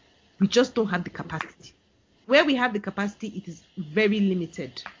Nigeria. We just don't have the capacity. Where we have the capacity, it is very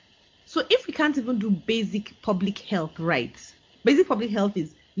limited. So if we can't even do basic public health rights, basic public health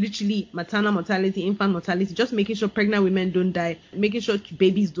is literally maternal mortality, infant mortality, just making sure pregnant women don't die, making sure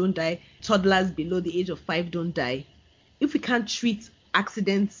babies don't die, toddlers below the age of 5 don't die. If we can't treat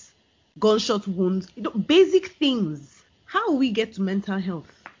accidents, gunshot wounds, basic things, how will we get to mental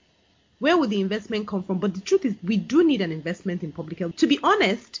health? Where would the investment come from? But the truth is, we do need an investment in public health. To be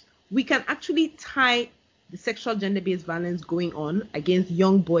honest, we can actually tie the sexual gender-based violence going on against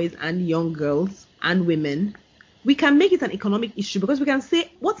young boys and young girls and women. We can make it an economic issue because we can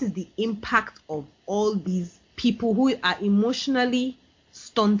say, what is the impact of all these people who are emotionally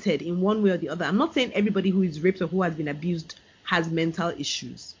stunted in one way or the other? I'm not saying everybody who is raped or who has been abused has mental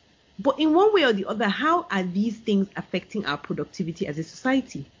issues. But in one way or the other, how are these things affecting our productivity as a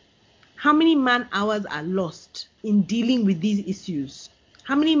society? How many man hours are lost in dealing with these issues?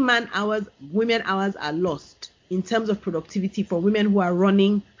 How many man hours, women hours are lost in terms of productivity for women who are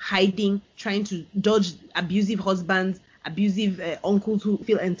running, hiding, trying to dodge abusive husbands, abusive uncles who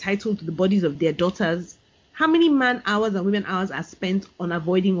feel entitled to the bodies of their daughters? How many man hours and women hours are spent on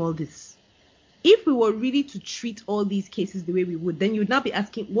avoiding all this? If we were really to treat all these cases the way we would, then you would now be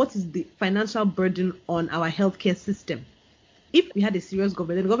asking, what is the financial burden on our healthcare system? If we had a serious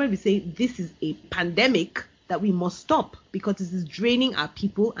government, then the government would say, this is a pandemic that we must stop because this is draining our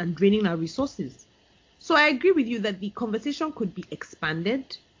people and draining our resources. So I agree with you that the conversation could be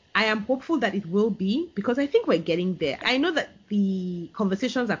expanded. I am hopeful that it will be because I think we're getting there. I know that the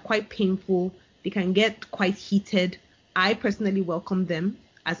conversations are quite painful. They can get quite heated. I personally welcome them,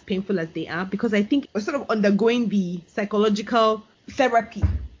 as painful as they are, because I think we're sort of undergoing the psychological therapy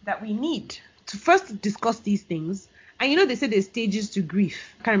that we need to first discuss these things. And they say there's stages to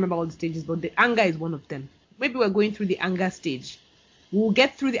grief. I can't remember all the stages, but the anger is one of them. Maybe we're going through the anger stage. We'll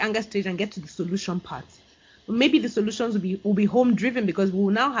get through the anger stage and get to the solution part. Maybe the solutions will be home driven because we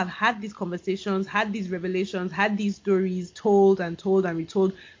will now have had these conversations, had these revelations, had these stories told and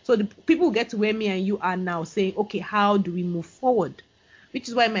retold. So the people will get to where me and you are now, saying, okay, how do we move forward? Which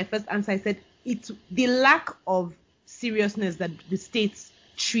is why in my first answer I said it's the lack of seriousness that the states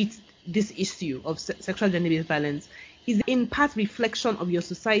treat this issue of sexual gender-based violence is in part reflection of your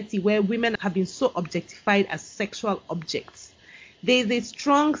society where women have been so objectified as sexual objects. There is a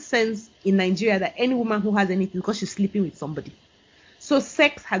strong sense in Nigeria that any woman who has anything because she's sleeping with somebody. So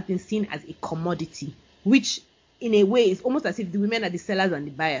sex has been seen as a commodity, which in a way is almost as if the women are the sellers and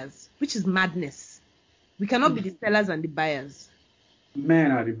the buyers, which is madness. We cannot be the sellers and the buyers.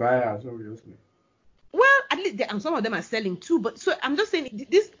 Men are the buyers, obviously. Well, at least and some of them are selling too. But so I'm just saying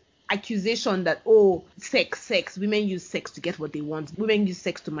this accusation that, sex, women use sex to get what they want. Women use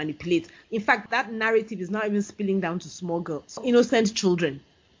sex to manipulate. In fact, that narrative is now even spilling down to small girls, innocent children.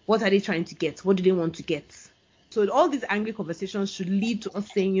 What are they trying to get? What do they want to get? So all these angry conversations should lead to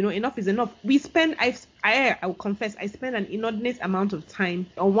us saying, enough is enough. I will confess, I spend an inordinate amount of time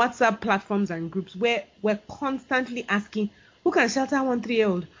on WhatsApp platforms and groups where we're constantly asking, who can shelter a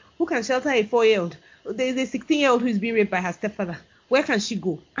 3-year-old? Who can shelter a 4-year-old? There's a 16-year-old who is being raped by her stepfather. Where can she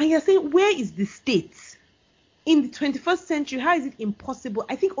go? And you're saying, where is the state? In the 21st century, how is it impossible?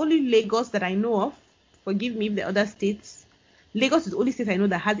 I think only Lagos that I know of, forgive me if the other states, Lagos is the only state I know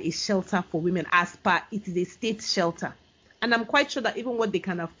that has a shelter for women as per it is a state shelter. And I'm quite sure that even what they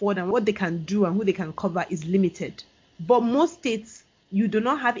can afford and what they can do and who they can cover is limited. But most states, you do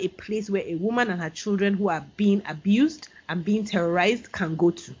not have a place where a woman and her children who are being abused and being terrorized can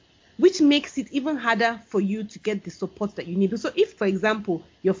go to. which makes it even harder for you to get the support that you need. So if, for example,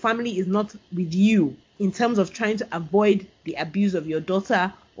 your family is not with you in terms of trying to avoid the abuse of your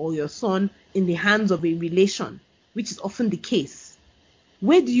daughter or your son in the hands of a relation, which is often the case,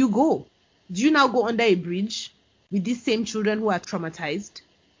 where do you go? Do you now go under a bridge with these same children who are traumatized?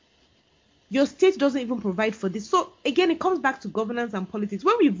 Your state doesn't even provide for this. So again, it comes back to governance and politics.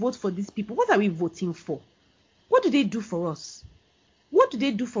 When we vote for these people, what are we voting for? What do they do for us? What do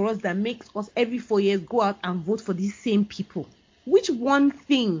they do for us that makes us every 4 years go out and vote for these same people? Which one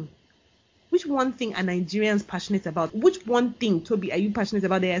thing are Nigerians passionate about? Which one thing, Tobi, are you passionate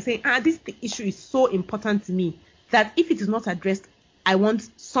about? They are saying, this issue is so important to me that if it is not addressed, I want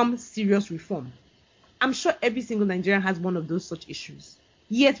some serious reform. I'm sure every single Nigerian has one of those such issues.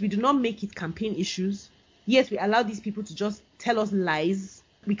 Yet we do not make it campaign issues. Yet we allow these people to just tell us lies.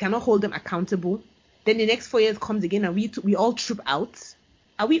 We cannot hold them accountable. Then the next 4 years comes again and we all troop out.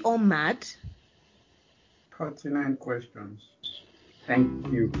 Are we all mad? 39 questions.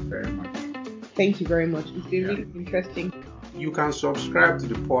 Thank you very much. Thank you very much. It's been really interesting. You can subscribe to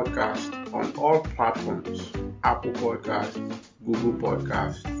the podcast on all platforms: Apple Podcasts, Google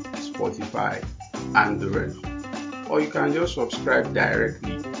Podcasts, Spotify, and the rest. Or you can just subscribe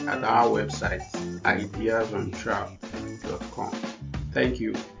directly at our website, ideasuntrapped.com. Thank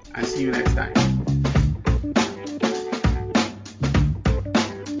you, and see you next time.